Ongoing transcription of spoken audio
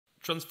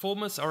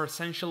Transformers are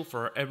essential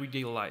for our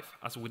everyday life,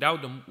 as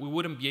without them we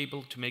wouldn't be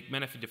able to make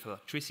benefit of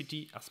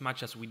electricity as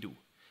much as we do.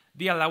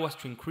 They allow us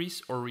to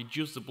increase or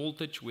reduce the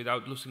voltage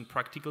without losing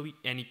practically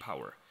any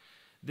power.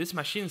 These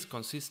machines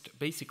consist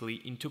basically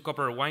in two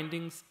copper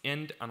windings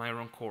and an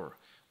iron core,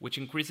 which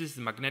increases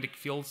the magnetic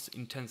field's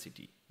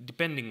intensity.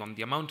 Depending on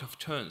the amount of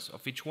turns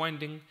of each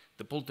winding,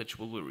 the voltage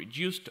will be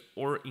reduced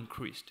or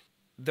increased.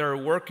 Their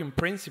working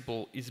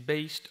principle is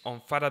based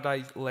on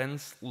Faraday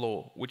Lenz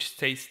Law, which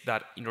states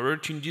that in order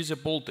to induce a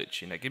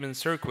voltage in a given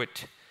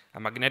circuit, a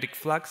magnetic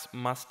flux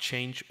must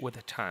change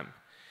with time.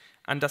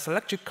 And as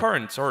electric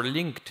currents are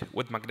linked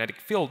with magnetic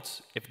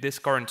fields, if these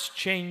currents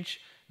change,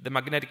 the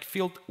magnetic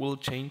field will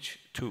change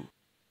too.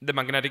 The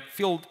magnetic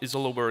field is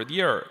all over the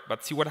air,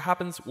 but see what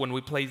happens when we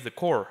place the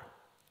core.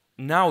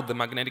 Now the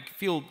magnetic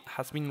field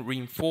has been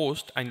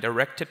reinforced and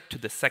directed to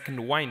the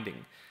second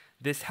winding.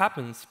 This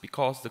happens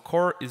because the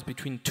core is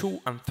between 2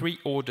 and 3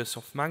 orders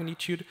of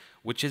magnitude,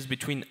 which is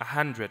between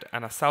 100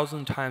 and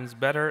 1,000 times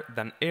better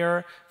than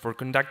air for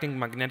conducting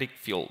magnetic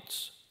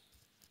fields.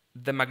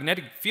 The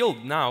magnetic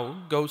field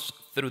now goes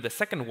through the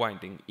second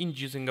winding,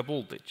 inducing a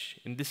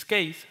voltage. In this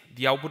case,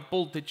 the output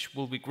voltage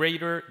will be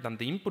greater than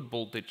the input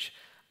voltage,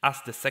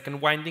 as the second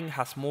winding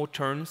has more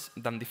turns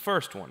than the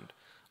first one.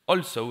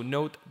 Also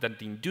note that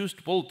the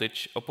induced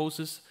voltage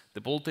opposes the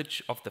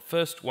voltage of the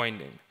first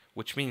winding,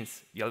 which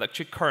means the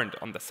electric current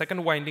on the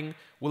second winding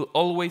will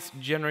always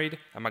generate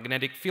a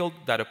magnetic field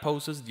that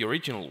opposes the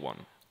original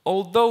one.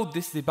 Although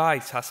this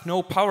device has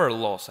no power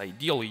loss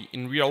ideally,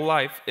 in real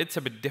life it's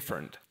a bit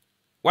different.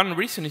 One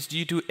reason is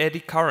due to eddy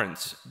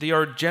currents. They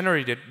are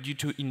generated due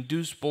to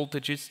induced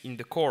voltages in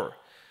the core.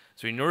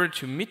 So in order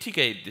to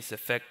mitigate this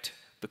effect,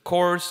 the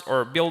cores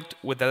are built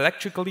with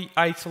electrically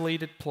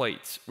isolated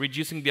plates,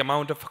 reducing the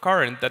amount of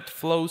current that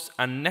flows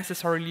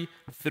unnecessarily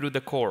through the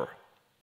core.